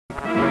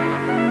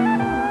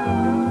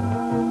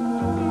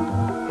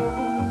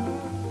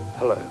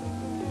Hello.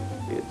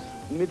 It's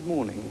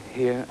mid-morning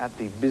here at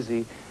the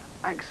busy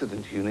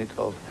accident unit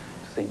of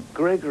St.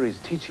 Gregory's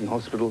Teaching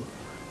Hospital,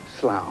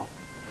 Slough.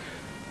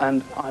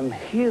 And I'm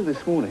here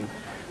this morning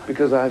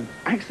because I've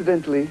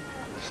accidentally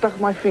stuck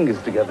my fingers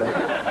together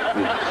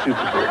with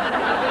super glue.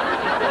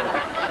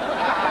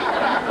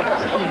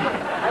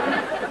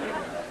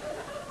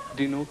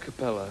 Dino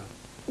Capella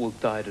will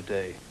die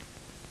today.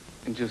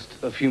 In just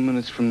a few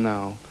minutes from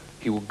now,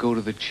 he will go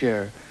to the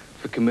chair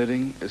for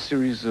committing a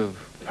series of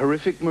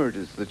horrific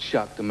murders that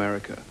shocked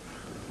America.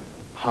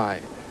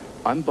 Hi,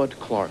 I'm Bud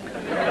Clark.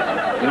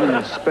 In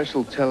a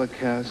special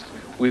telecast,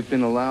 we've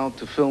been allowed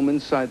to film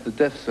inside the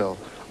death cell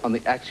on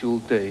the actual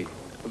day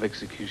of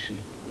execution.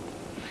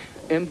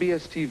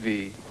 MBS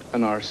TV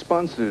and our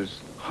sponsors,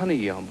 Honey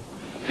Yum,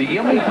 the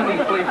yummy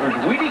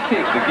honey-flavored wheaty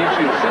cake that gives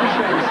you a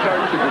sunshine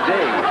start to the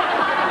day,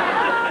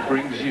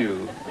 brings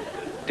you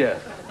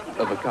Death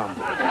of a Combo.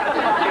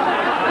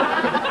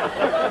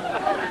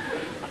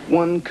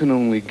 One can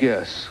only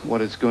guess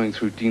what is going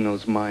through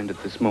Dino's mind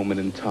at this moment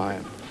in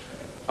time.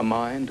 A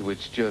mind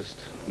which just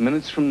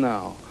minutes from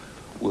now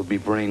will be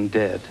brain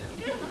dead.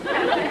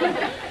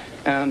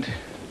 And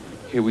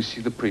here we see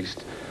the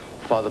priest,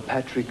 Father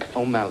Patrick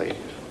O'Malley,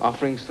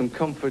 offering some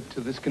comfort to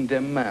this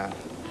condemned man,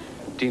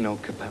 Dino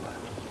Capella.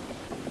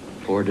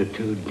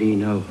 Fortitude,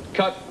 Dino.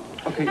 Cut.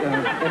 Okay,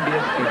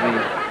 MBS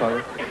TV,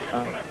 Father.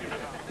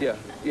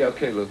 Yeah,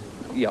 okay, Lou.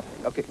 Yep,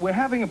 okay. We're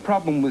having a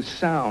problem with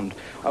sound.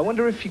 I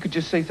wonder if you could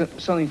just say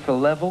something for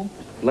level.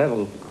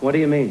 Level? What do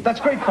you mean? That's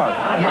great, Father.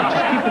 Yeah,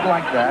 just keep it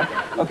like that.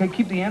 Okay,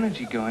 keep the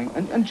energy going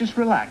and just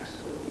relax.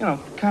 You know,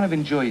 kind of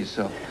enjoy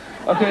yourself.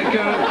 Okay,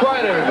 go.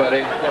 Quiet,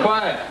 everybody.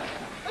 Quiet.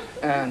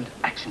 And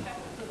action.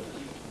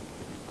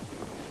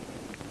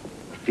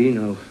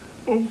 Dino.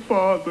 Oh,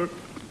 Father.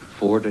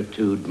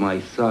 Fortitude, my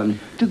son.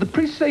 Did the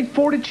priest say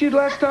fortitude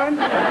last time?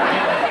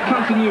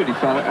 Continuity,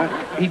 Father.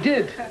 He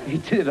did. He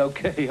did.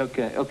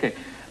 Okay.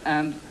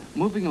 And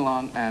moving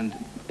along and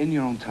in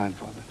your own time,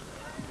 Father.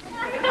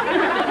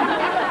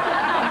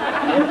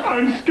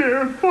 I'm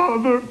scared,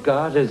 Father.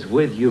 God is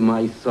with you,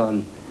 my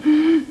son.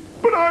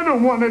 But I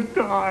don't want to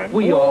die.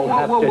 We all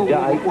have to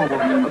die. Whoa.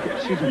 Okay,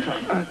 excuse me,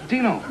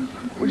 Dino,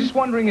 we're just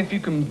wondering if you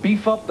can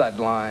beef up that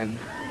line.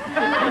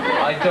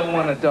 I don't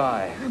want to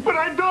die. But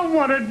I don't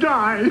want to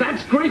die.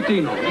 That's great,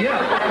 Dino.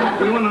 Yeah.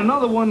 We want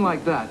another one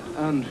like that.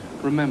 And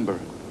remember,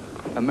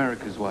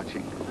 America's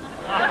watching.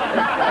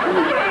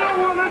 I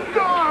don't want to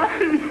die.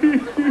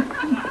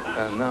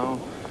 And now,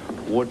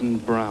 Warden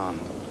Brown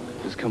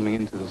is coming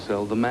into the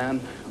cell, the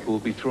man who will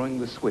be throwing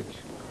the switch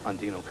on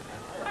Dino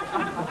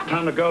Capella.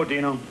 Time to go,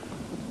 Dino.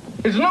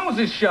 His nose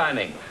is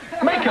shining.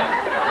 Makeup.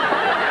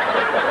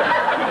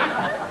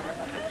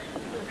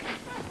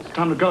 It's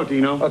time to go,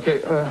 Dino.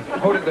 Okay,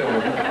 hold it there,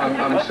 Warden.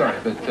 I'm sorry,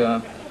 but,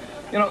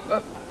 you know,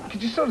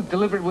 could you sort of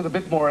deliver it with a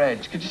bit more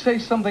edge? Could you say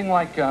something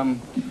like,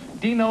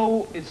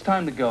 Dino, it's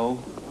time to go.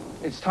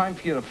 It's time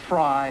for you to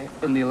fry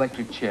in the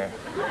electric chair.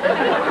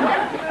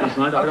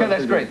 Okay,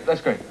 that's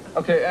great.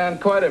 Okay, and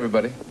quiet,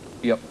 everybody.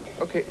 Yep.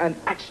 Okay, and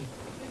action.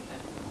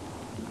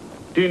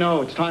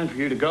 Dino, it's time for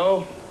you to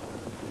go.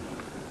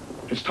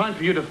 It's time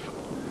for you to...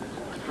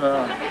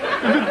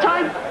 Is it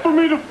time for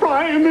me to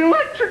fry in the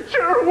electric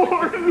chair,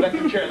 Warden?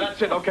 Electric chair,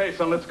 that's it. Okay,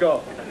 son, let's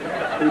go.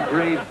 Be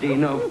brave,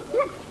 Dino.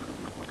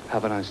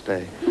 Have a nice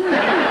day.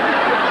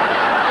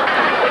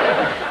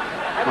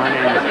 My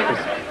name is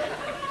Crispy.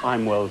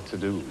 I'm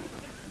well-to-do.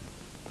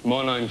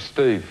 My name's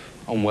Steve.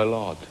 I'm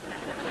well-odd.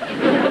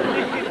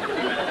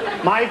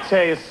 My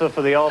tastes are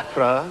for the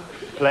opera,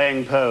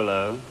 playing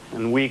polo,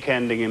 and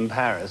weekending in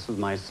Paris with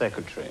my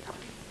secretary.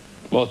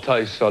 My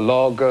tastes are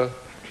lager,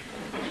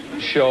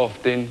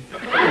 shafting,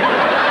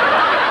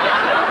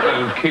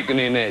 and kicking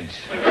in heads.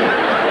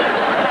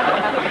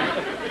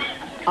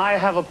 I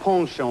have a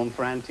penchant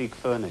for antique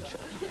furniture.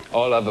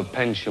 I'll have a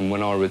pension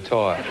when I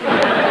retire.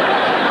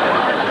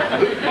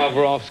 My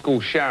other half's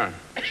called Sharon.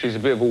 She's a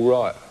bit of all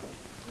right.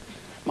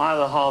 My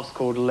other half's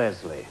called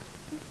Leslie.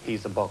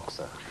 He's a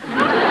boxer.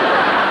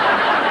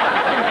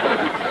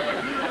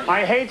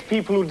 I hate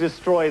people who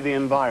destroy the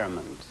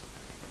environment.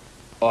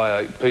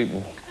 I hate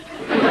people.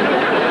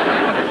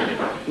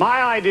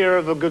 My idea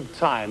of a good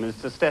time is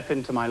to step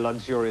into my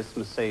luxurious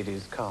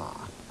Mercedes car,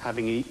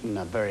 having eaten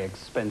a very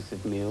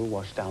expensive meal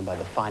washed down by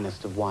the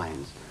finest of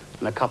wines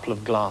and a couple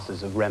of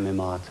glasses of Remy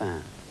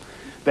Martin.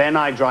 Then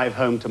I drive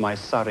home to my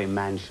Surrey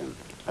mansion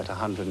at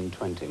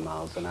 120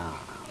 miles an hour.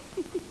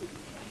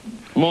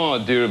 My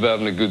idea of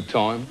having a good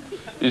time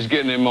is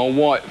getting in my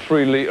white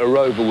 3-litre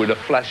Rover with a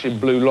flashing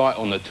blue light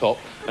on the top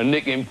and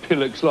nicking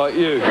pillocks like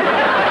you.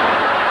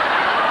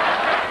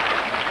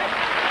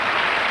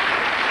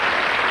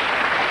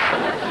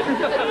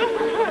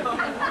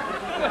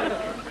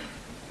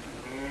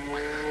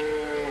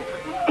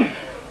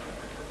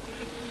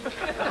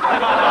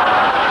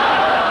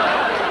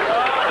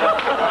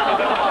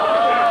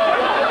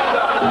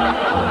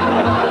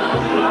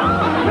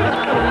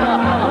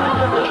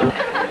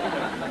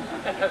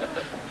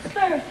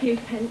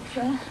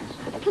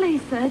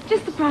 Please, sir,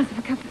 just a price of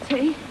a cup of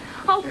tea?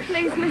 Oh,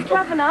 please, Miss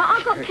Traveller,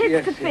 I've got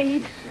kids to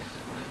feed.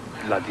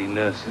 Bloody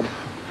nurses.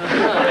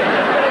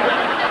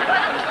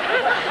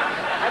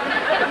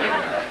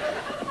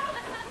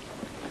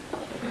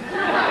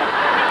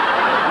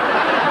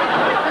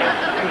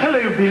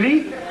 Hello,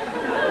 Billy.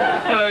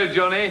 Hello,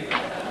 Johnny.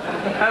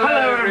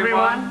 Hello,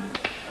 everyone.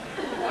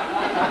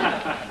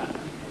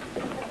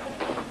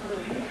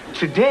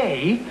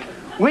 Today,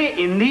 we're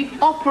in the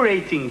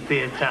operating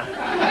theatre.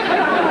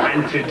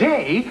 And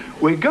today,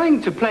 we're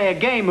going to play a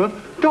game of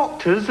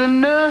doctors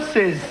and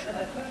nurses.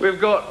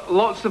 We've got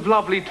lots of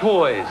lovely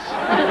toys.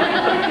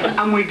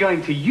 And we're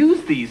going to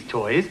use these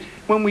toys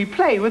when we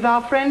play with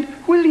our friend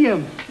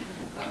William.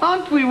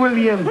 Aren't we,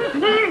 William?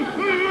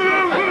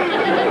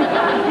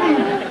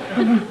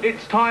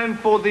 It's time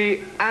for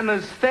the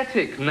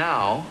anesthetic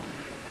now.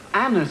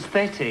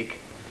 Anesthetic?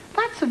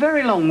 That's a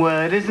very long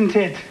word, isn't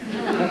it?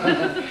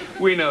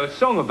 We know a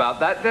song about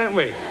that, don't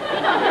we?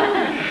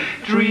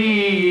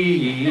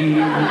 Dream,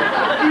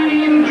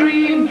 dream,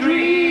 dream,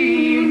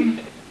 dream.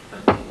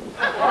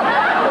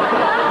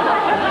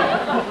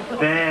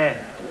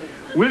 There.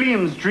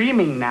 William's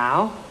dreaming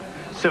now,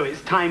 so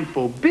it's time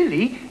for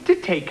Billy to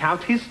take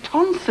out his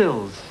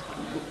tonsils.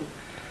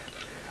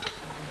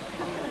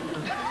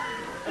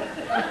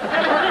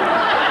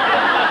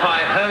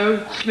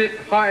 Hi-ho, snip,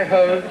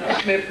 hi-ho,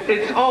 snip.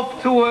 It's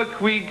off to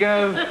work we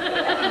go.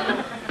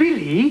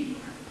 Billy,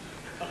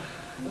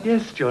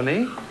 Yes,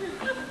 Johnny?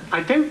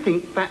 I don't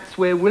think that's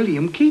where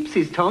William keeps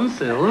his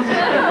tonsils.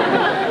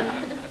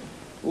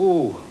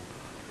 Ooh,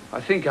 I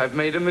think I've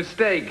made a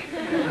mistake.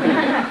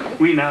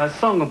 We know a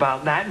song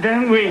about that,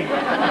 don't we?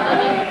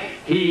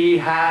 He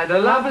had a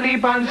lovely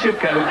bunch of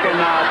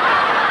coconuts.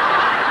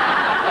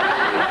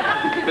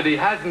 But he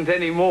hasn't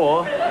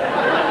anymore.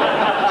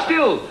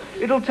 Still,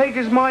 it'll take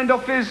his mind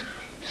off his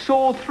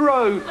sore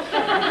throat.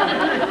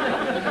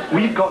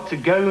 We've got to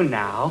go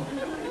now.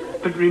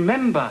 But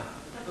remember,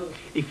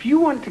 if you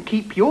want to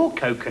keep your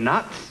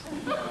coconuts...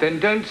 Then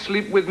don't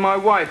sleep with my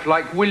wife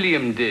like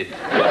William did.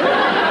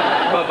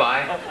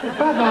 Bye-bye.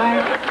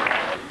 Bye-bye.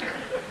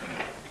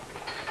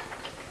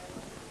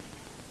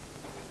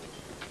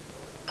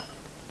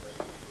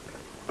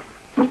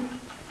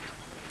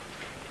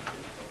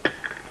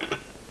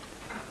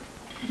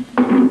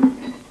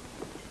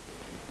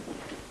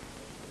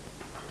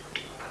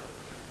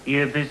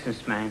 You're a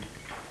businessman.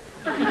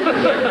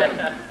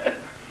 Are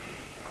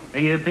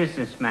you a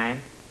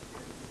businessman?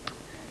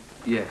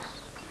 Yes.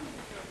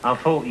 I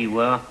thought you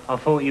were. I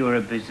thought you were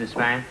a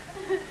businessman.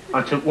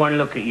 I took one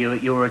look at you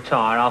at your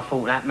attire. I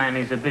thought that man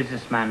is a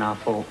businessman, I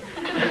thought.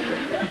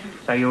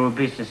 So you're a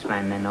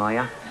businessman then, are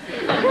you?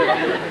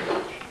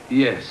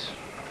 Yes.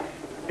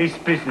 This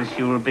business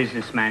you're a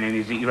businessman in,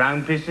 is it your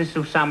own business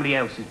or somebody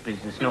else's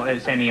business? Not that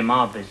it's any of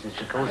my business,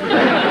 of course.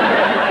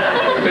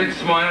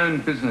 It's my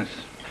own business.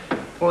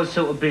 What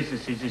sort of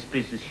business is this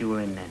business you're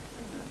in then?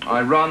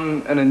 I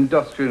run an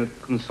industrial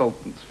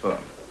consultants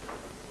firm.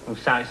 Well,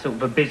 so it's sort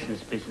of a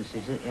business,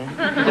 is it,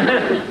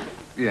 yeah?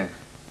 Yes.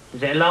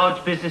 Is it a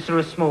large business or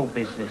a small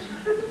business?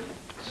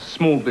 It's a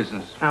small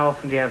business. How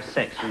often do you have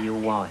sex with your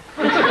wife?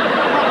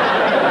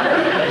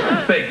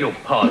 Beg your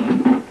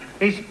pardon.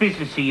 This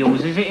business of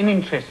yours, is it an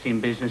interesting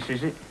business,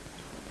 is it?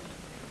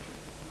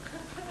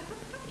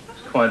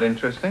 It's quite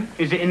interesting.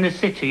 Is it in the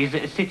city? Is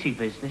it a city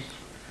business?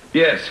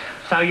 Yes.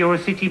 So you're a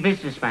city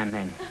businessman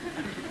then?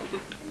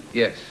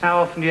 Yes.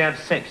 How often do you have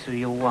sex with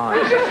your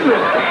wife? No,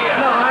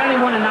 I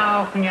only want to know how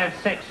often you have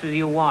sex with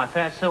your wife,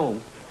 that's all.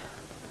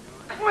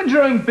 Mind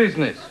your own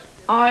business.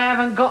 I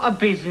haven't got a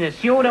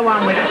business. You're the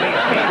one with a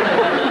business.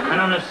 And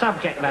on the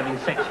subject of having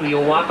sex with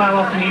your wife, how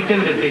often do you do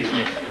the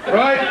business?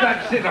 Right,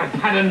 that's it. I've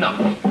had enough.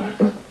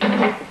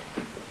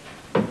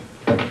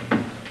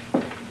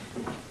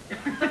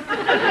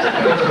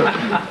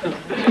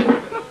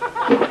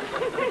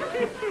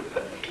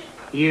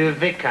 You a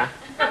vicar?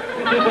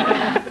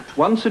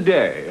 Once a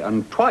day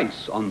and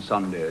twice on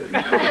Sundays.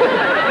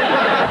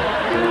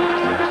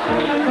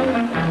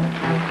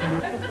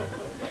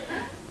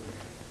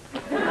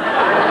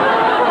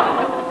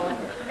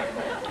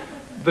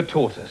 The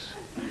tortoise.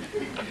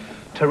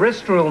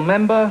 Terrestrial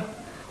member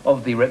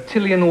of the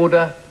reptilian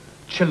order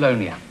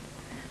Chelonia.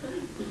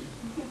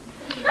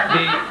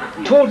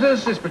 The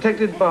tortoise is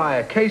protected by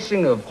a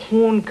casing of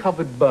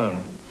horn-covered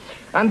bone,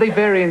 and they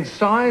vary in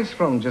size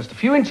from just a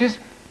few inches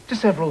to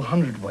several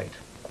hundredweight.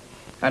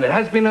 And it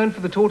has been known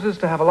for the tortoise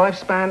to have a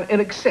lifespan in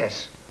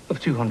excess of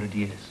 200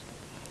 years.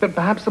 But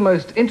perhaps the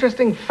most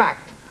interesting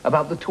fact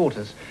about the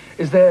tortoise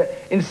is their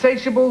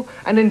insatiable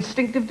and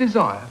instinctive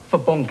desire for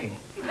bonking.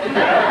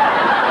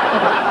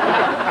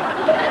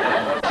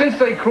 Since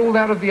they crawled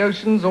out of the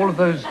oceans all of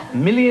those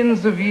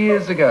millions of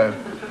years ago,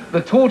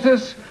 the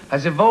tortoise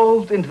has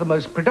evolved into the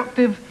most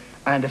productive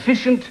and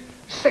efficient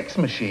sex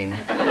machine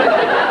in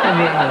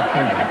the animal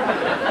kingdom.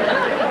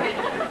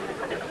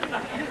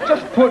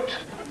 Just put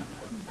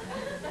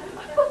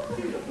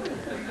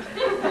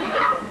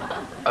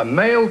a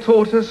male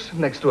tortoise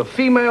next to a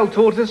female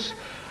tortoise,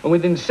 and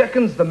within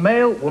seconds the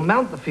male will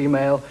mount the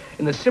female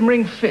in the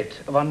simmering fit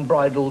of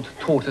unbridled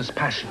tortoise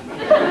passion.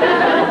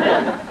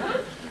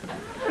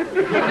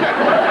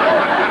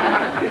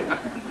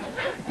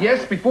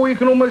 Yes, before you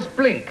can almost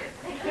blink,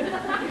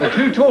 the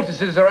two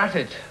tortoises are at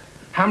it,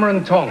 hammer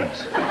and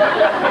tongs.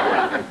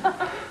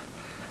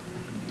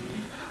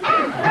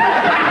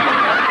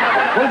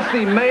 Once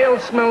the male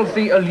smells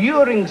the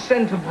alluring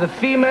scent of the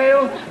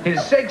female,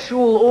 his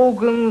sexual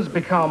organs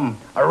become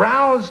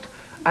aroused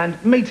and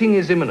mating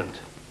is imminent.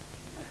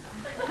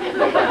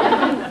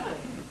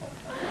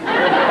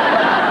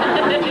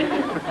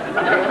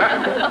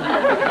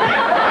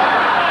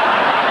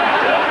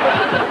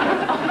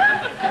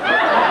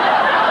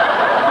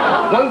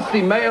 Once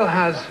the male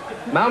has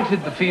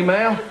mounted the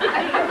female,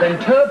 then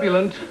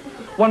turbulent,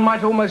 one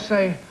might almost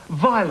say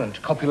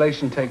violent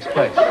copulation takes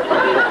place.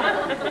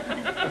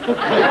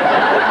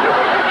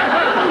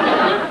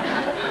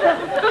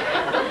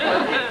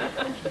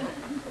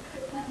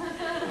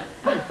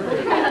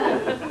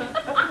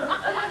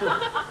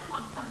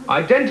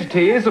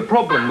 Identity is a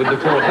problem with the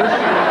tortoise,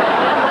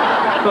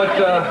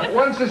 but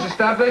once it's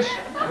established,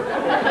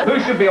 who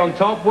should be on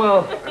top?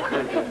 Well,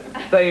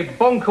 they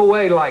bonk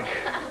away like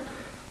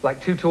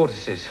two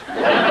tortoises.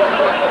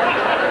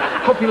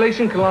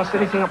 Copulation can last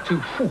anything up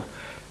to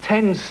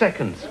 10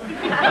 seconds,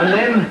 and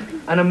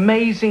then an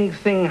amazing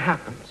thing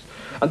happens.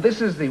 And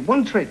this is the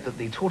one trait that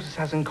the tortoise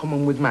has in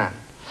common with man.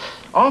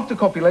 After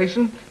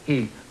copulation,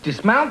 he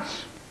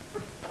dismounts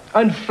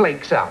and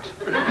flakes out.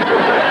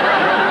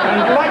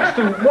 And likes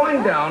to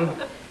wind down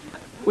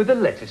with a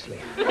lettuce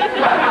leaf. Which,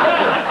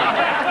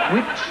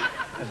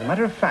 as a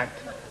matter of fact,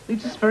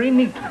 leads us very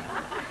neatly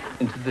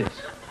into this.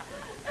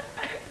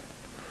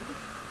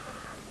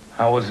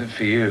 How was it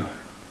for you?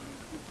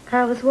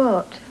 How was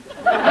what?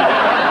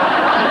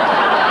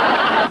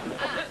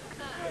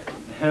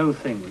 The whole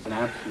thing was an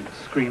absolute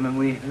scream, and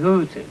we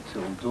hooted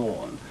till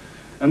dawn.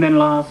 And then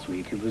last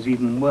week it was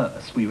even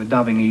worse. We were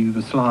dubbing a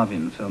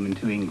Yugoslavian film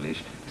into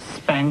English.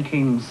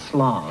 Spanking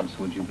Slavs,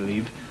 would you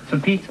believe? For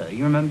Peter.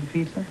 You remember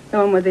Peter? The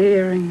one with the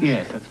earrings.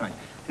 Yes, that's right.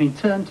 And he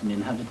turned to me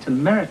and had the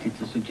temerity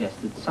to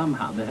suggest that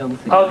somehow the whole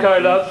thing...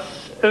 Okay,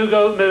 loves.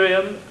 Hugo,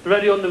 Miriam,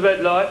 ready on the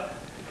red light.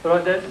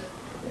 Right, Des?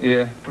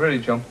 Yeah, ready,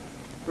 John.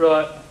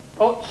 Right.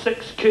 Hot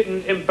Sex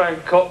Kitten in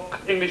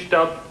Bangkok, English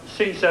dub,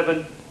 scene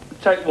 7,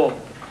 take 1.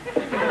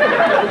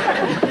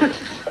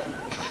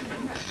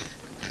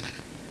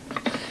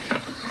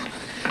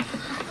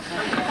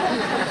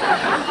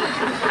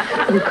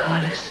 Oh,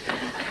 Carlos,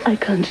 I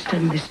can't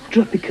stand this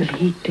tropical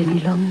heat any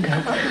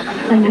longer.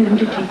 I'm going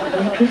to take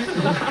my dress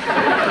off.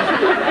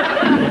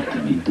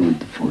 Let me do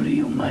it for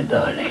you, my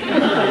darling.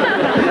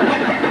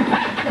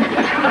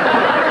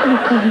 Oh,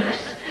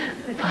 Carlos,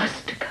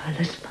 faster,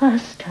 Carlos,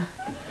 faster.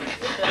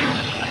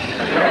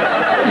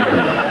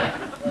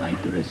 My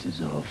dress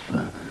is off.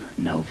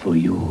 Now for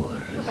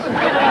yours.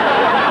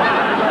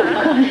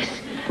 Carlos,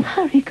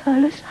 hurry,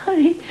 Carlos,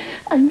 hurry.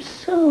 I'm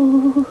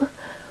so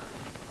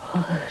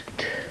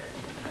hot.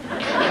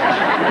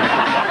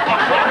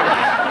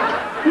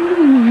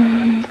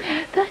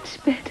 That's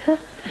better.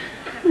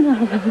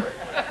 Now,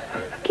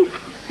 kiss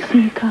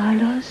me,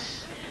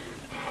 Carlos.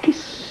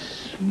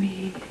 Kiss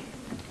me.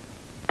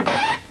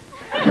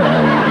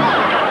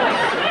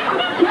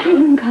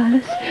 Again,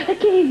 Carlos,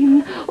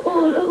 again,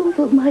 all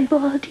over my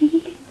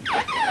body.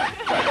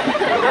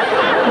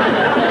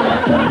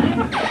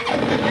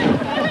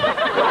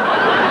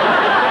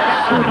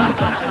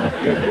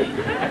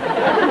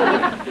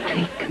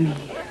 Take me,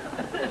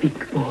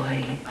 big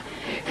boy.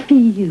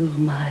 Feel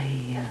my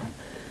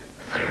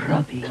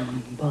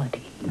throbbing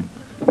body.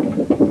 To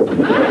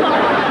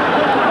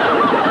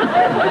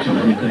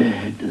the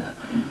bed.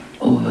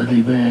 Over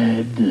the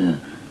bed. The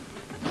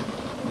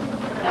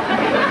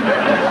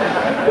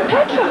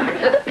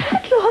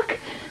padlock!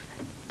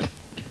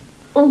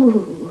 Oh,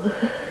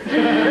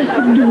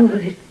 do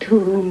it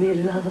to me,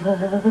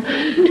 lover.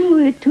 Do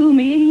it to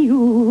me,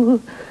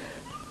 you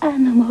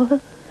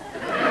animal.